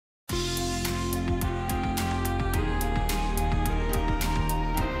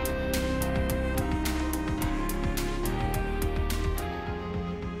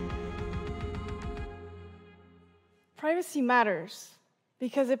Privacy matters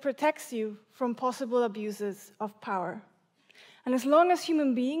because it protects you from possible abuses of power. And as long as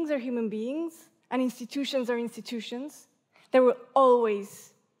human beings are human beings and institutions are institutions, there will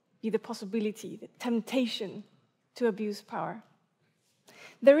always be the possibility, the temptation to abuse power.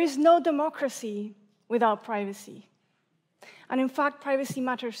 There is no democracy without privacy. And in fact, privacy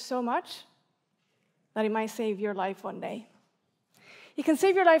matters so much that it might save your life one day. It can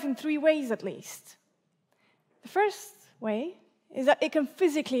save your life in 3 ways at least. The first way is that it can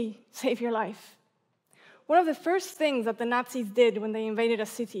physically save your life. One of the first things that the Nazis did when they invaded a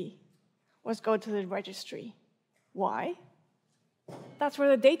city was go to the registry. Why? That's where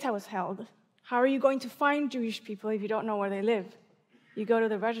the data was held. How are you going to find Jewish people if you don't know where they live? You go to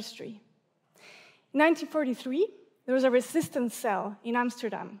the registry. In 1943, there was a resistance cell in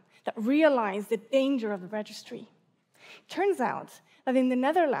Amsterdam that realized the danger of the registry. It turns out that in the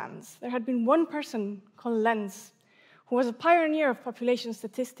Netherlands, there had been one person called Lens, who was a pioneer of population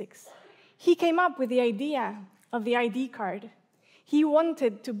statistics. He came up with the idea of the ID card. He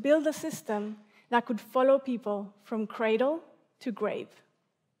wanted to build a system that could follow people from cradle to grave.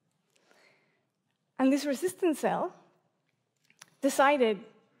 And this resistance cell decided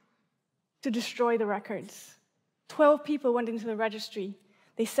to destroy the records. 12 people went into the registry.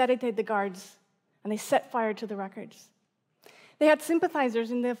 They sedated the guards, and they set fire to the records. They had sympathizers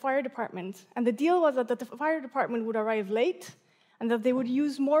in the fire department, and the deal was that the fire department would arrive late and that they would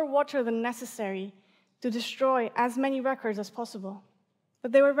use more water than necessary to destroy as many records as possible.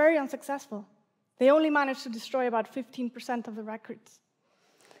 But they were very unsuccessful. They only managed to destroy about 15% of the records.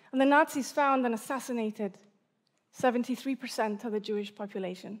 And the Nazis found and assassinated 73% of the Jewish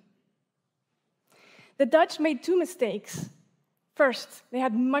population. The Dutch made 2 mistakes. First, they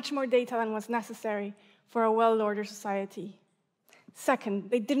had much more data than was necessary for a well-ordered society. Second,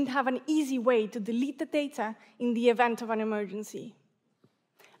 they didn't have an easy way to delete the data in the event of an emergency.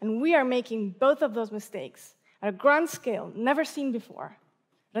 And we are making both of those mistakes at a grand scale never seen before,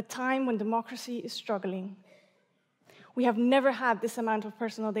 at a time when democracy is struggling. We have never had this amount of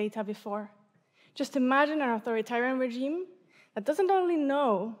personal data before. Just imagine an authoritarian regime that doesn't only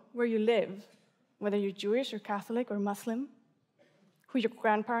know where you live, whether you're Jewish or Catholic or Muslim, who your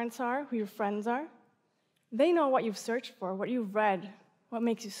grandparents are, who your friends are. They know what you've searched for, what you've read, what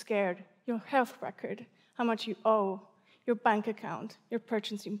makes you scared, your health record, how much you owe, your bank account, your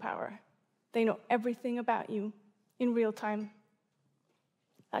purchasing power. They know everything about you in real time.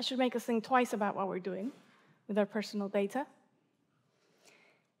 That should make us think twice about what we're doing with our personal data.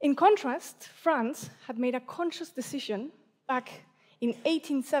 In contrast, France had made a conscious decision back in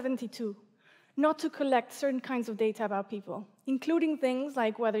 1872 not to collect certain kinds of data about people, including things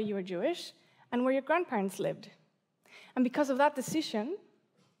like whether you were Jewish and where your grandparents lived. And because of that decision,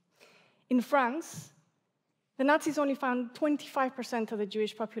 in France, the Nazis only found 25% of the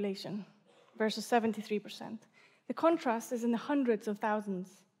Jewish population versus 73%. The contrast is in the hundreds of thousands.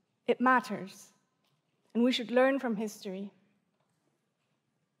 It matters, and we should learn from history.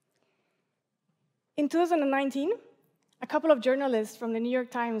 In 2019, a couple of journalists from the New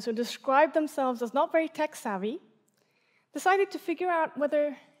York Times who described themselves as not very tech-savvy decided to figure out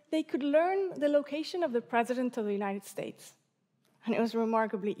whether they could learn the location of the President of the United States. And it was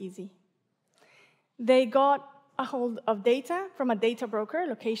remarkably easy. They got a hold of data from a data broker,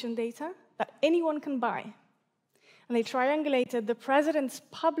 location data, that anyone can buy. And they triangulated the President's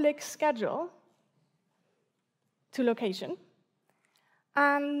public schedule to location.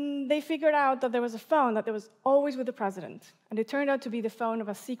 And they figured out that there was a phone that was always with the President. And it turned out to be the phone of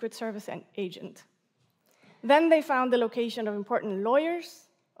a Secret Service agent. Then they found the location of important lawyers,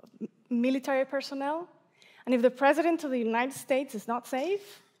 military personnel, and if the President of the United States is not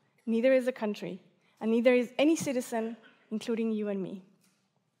safe, neither is the country, and neither is any citizen, including you and me.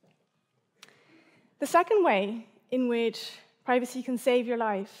 The second way in which privacy can save your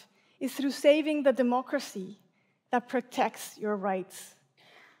life is through saving the democracy that protects your rights.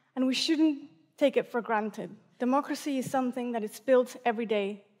 And we shouldn't take it for granted. Democracy is something that is built every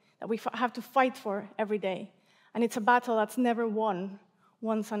day, that we have to fight for every day, and it's a battle that's never won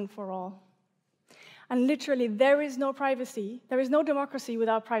once and for all. And literally, there is no privacy, there is no democracy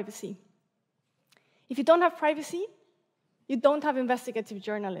without privacy. If you don't have privacy, you don't have investigative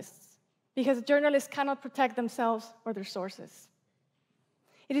journalists, because journalists cannot protect themselves or their sources.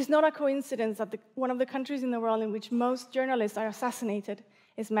 It is not a coincidence that one of the countries in the world in which most journalists are assassinated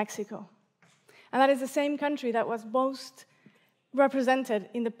is Mexico. And that is the same country that was most represented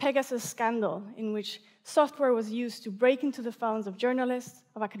in the Pegasus scandal, in which software was used to break into the phones of journalists,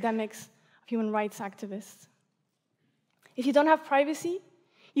 of academics, of human rights activists. If you don't have privacy,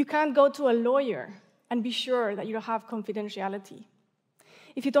 you can't go to a lawyer and be sure that you have confidentiality.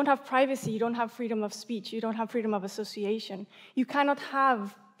 If you don't have privacy, you don't have freedom of speech, you don't have freedom of association. You cannot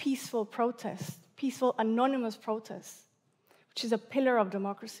have peaceful protest, peaceful anonymous protest, which is a pillar of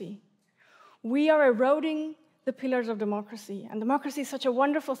democracy. We are eroding the pillars of democracy. And democracy is such a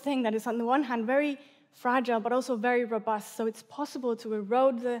wonderful thing that is, on the one hand, very fragile, but also very robust. So it's possible to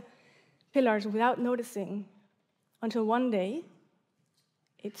erode the pillars without noticing until one day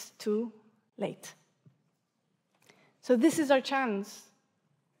it's too late. So this is our chance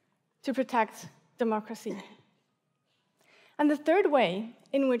to protect democracy. And the third way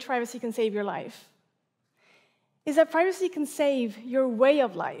in which privacy can save your life is that privacy can save your way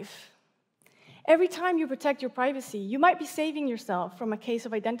of life. Every time you protect your privacy, you might be saving yourself from a case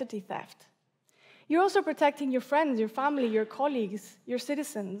of identity theft. You're also protecting your friends, your family, your colleagues, your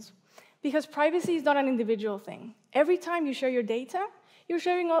citizens, because privacy is not an individual thing. Every time you share your data, you're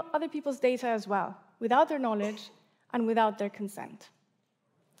sharing other people's data as well, without their knowledge and without their consent.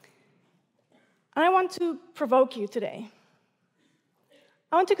 And I want to provoke you today.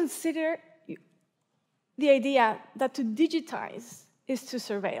 I want to consider the idea that to digitize is to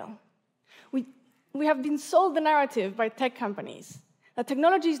surveil. We have been sold the narrative by tech companies that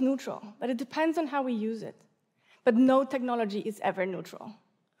technology is neutral, that it depends on how we use it. But no technology is ever neutral.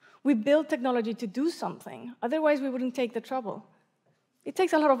 We build technology to do something, otherwise we wouldn't take the trouble. It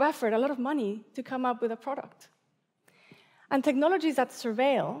takes a lot of effort, a lot of money to come up with a product. And technologies that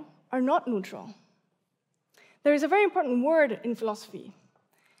surveil are not neutral. There is a very important word in philosophy,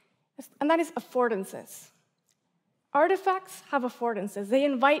 and that is affordances. Artifacts have affordances. They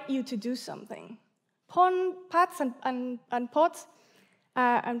invite you to do something. Pots and pots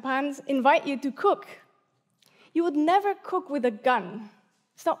and pans invite you to cook. You would never cook with a gun.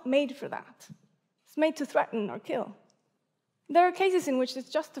 It's not made for that. It's made to threaten or kill. There are cases in which it's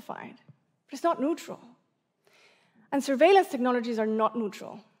justified, but it's not neutral. And surveillance technologies are not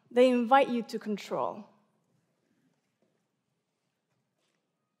neutral. They invite you to control.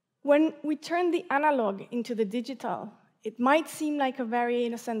 When we turn the analog into the digital, it might seem like a very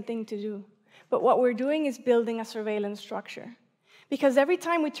innocent thing to do, but what we're doing is building a surveillance structure. Because every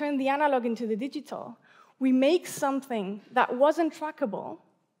time we turn the analog into the digital, we make something that wasn't trackable,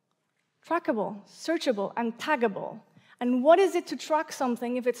 searchable, and taggable. And what is it to track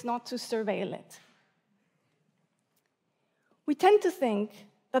something if it's not to surveil it? We tend to think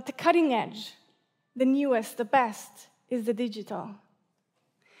that the cutting edge, the newest, the best, is the digital.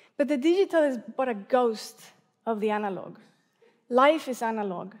 But the digital is but a ghost of the analog. Life is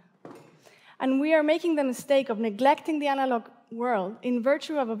analog. And we are making the mistake of neglecting the analog world in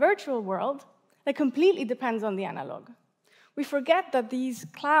virtue of a virtual world that completely depends on the analog. We forget that these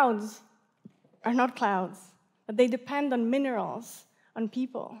clouds are not clouds, that they depend on minerals, on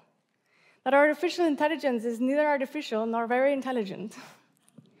people. That artificial intelligence is neither artificial nor very intelligent.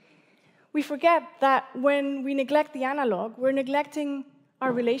 We forget that when we neglect the analog, we're neglecting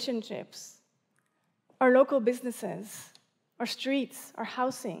our relationships, our local businesses, our streets, our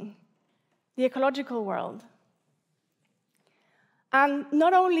housing, the ecological world. And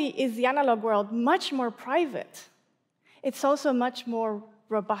not only is the analog world much more private, it's also much more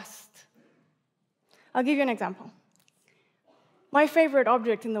robust. I'll give you an example. My favorite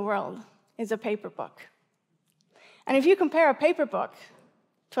object in the world is a paper book. And if you compare a paper book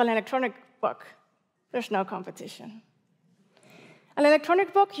to an electronic book, there's no competition. An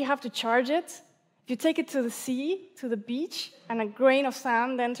electronic book, you have to charge it. If you take it to the sea, to the beach, and a grain of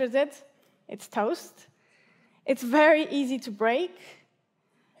sand enters it, it's toast. It's very easy to break.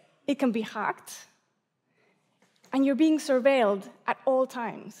 It can be hacked. And you're being surveilled at all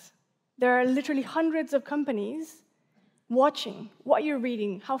times. There are literally hundreds of companies watching what you're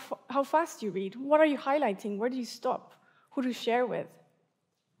reading, how fast you read, what are you highlighting, where do you stop, who do you share with.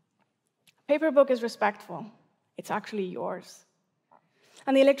 A paper book is respectful. It's actually yours.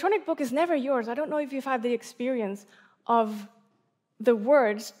 And the electronic book is never yours. I don't know if you've had the experience of the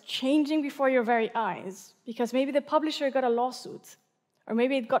words changing before your very eyes, because maybe the publisher got a lawsuit, or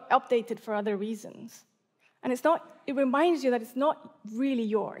maybe it got updated for other reasons. And it reminds you that it's not really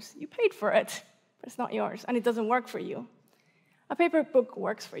yours. You paid for it, but it's not yours, and it doesn't work for you. A paper book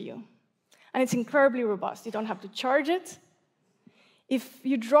works for you, and it's incredibly robust. You don't have to charge it. If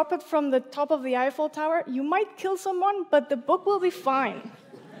you drop it from the top of the Eiffel Tower, you might kill someone, but the book will be fine.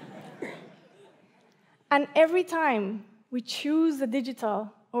 And every time we choose the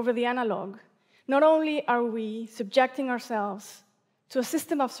digital over the analog, not only are we subjecting ourselves to a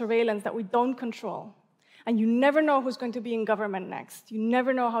system of surveillance that we don't control, and you never know who's going to be in government next, you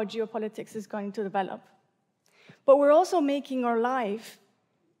never know how geopolitics is going to develop, but we're also making our life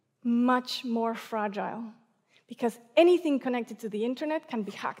much more fragile, because anything connected to the internet can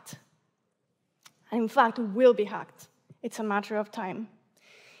be hacked. And in fact, will be hacked. It's a matter of time.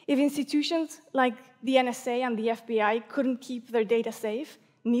 If institutions like the NSA and the FBI couldn't keep their data safe,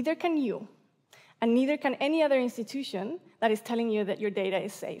 neither can you, and neither can any other institution that is telling you that your data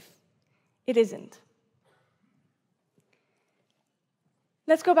is safe. It isn't.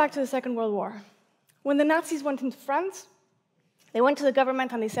 Let's go back to the Second World War. When the Nazis went into France, they went to the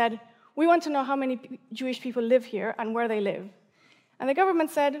government and they said, we want to know how many Jewish people live here and where they live. And the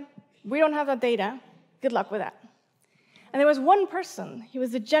government said, we don't have that data. Good luck with that. And there was one person, he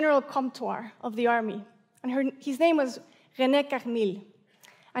was the general comptoir of the army, and his name was René Carmille.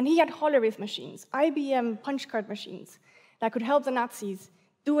 And he had holorith machines, IBM punch card machines, that could help the Nazis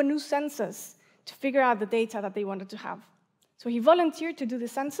do a new census to figure out the data that they wanted to have. So he volunteered to do the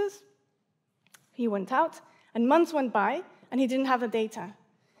census. He went out, and months went by, and he didn't have the data.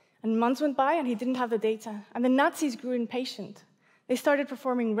 And months went by, and he didn't have the data. And the Nazis grew impatient. They started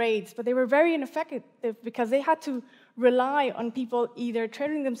performing raids, but they were very ineffective because they had to rely on people either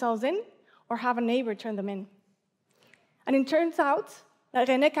turning themselves in or have a neighbor turn them in. And it turns out that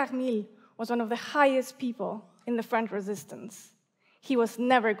René Carmille was one of the highest people in the French resistance. He was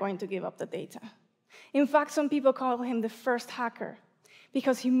never going to give up the data. In fact, some people call him the first hacker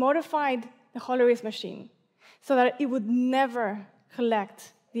because he modified the holorith machine so that it would never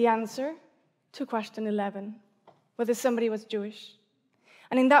collect the answer to question 11, whether somebody was Jewish.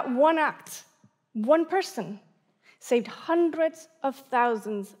 And in that one act, one person saved hundreds of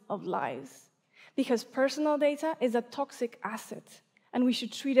thousands of lives, because personal data is a toxic asset, and we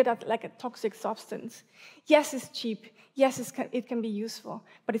should treat it like a toxic substance. Yes, it's cheap. Yes, it can be useful,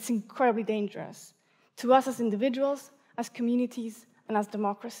 but it's incredibly dangerous to us as individuals, as communities, and as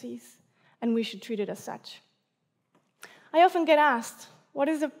democracies, and we should treat it as such. I often get asked, what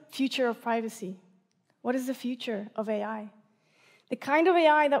is the future of privacy? What is the future of AI? The kind of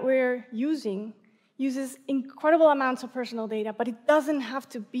AI that we're using uses incredible amounts of personal data, but it doesn't have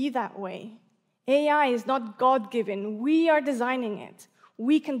to be that way. AI is not God-given. We are designing it.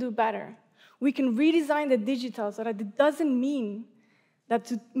 We can do better. We can redesign the digital so that it doesn't mean that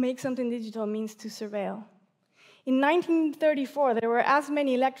to make something digital means to surveil. In 1934, there were as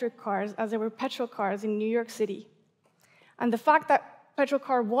many electric cars as there were petrol cars in New York City. And the fact that petrol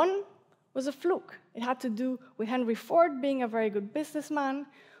car won was a fluke. It had to do with Henry Ford being a very good businessman,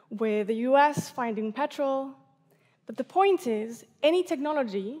 with the US finding petrol. But the point is, any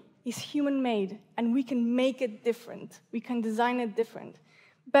technology is human-made, and we can make it different. We can design it different.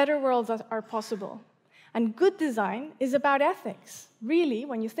 Better worlds are possible. And good design is about ethics. Really,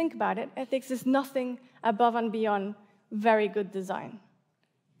 when you think about it, ethics is nothing above and beyond very good design.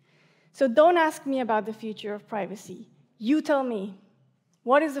 So don't ask me about the future of privacy. You tell me,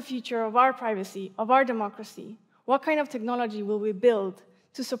 what is the future of our privacy, of our democracy? What kind of technology will we build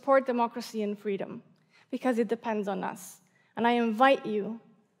to support democracy and freedom? Because it depends on us. And I invite you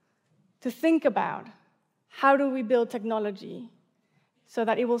to think about how do we build technology so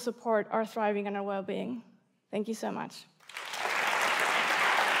that it will support our thriving and our well-being. Thank you so much.